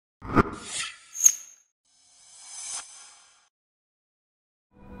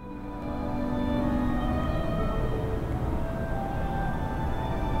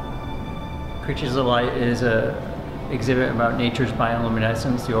Creatures of Light is an exhibit about nature's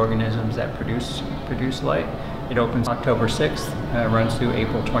bioluminescence, the organisms that produce light. It opens October 6th, runs through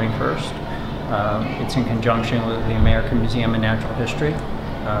April 21st. It's in conjunction with the American Museum of Natural History.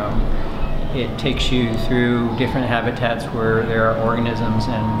 It takes you through different habitats where there are organisms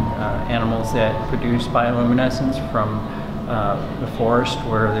and animals that produce bioluminescence, from the forest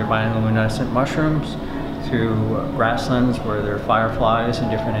where they're bioluminescent mushrooms, through grasslands where there are fireflies and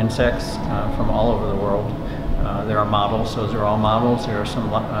different insects from all over the world. There are models, those are all models. There are some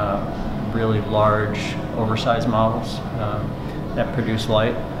really large, oversized models that produce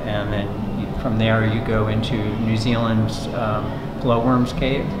light, and then from there you go into New Zealand's glowworms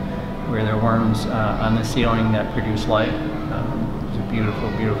cave, where there are worms on the ceiling that produce light. It's a beautiful,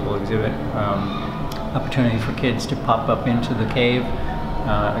 beautiful exhibit. Opportunity for kids to pop up into the cave,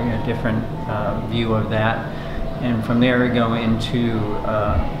 a different view of that. And from there we go into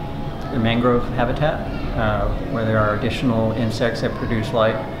the mangrove habitat, where there are additional insects that produce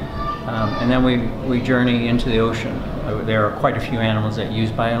light. And then we journey into the ocean. There are quite a few animals that use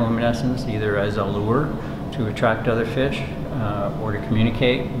bioluminescence, either as a lure to attract other fish, or to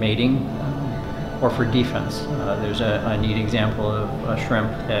communicate, mating, or for defense. There's a neat example of a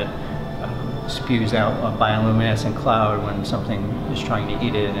shrimp that spews out a bioluminescent cloud when something is trying to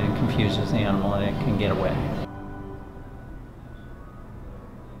eat it, and confuses the animal and it can get away.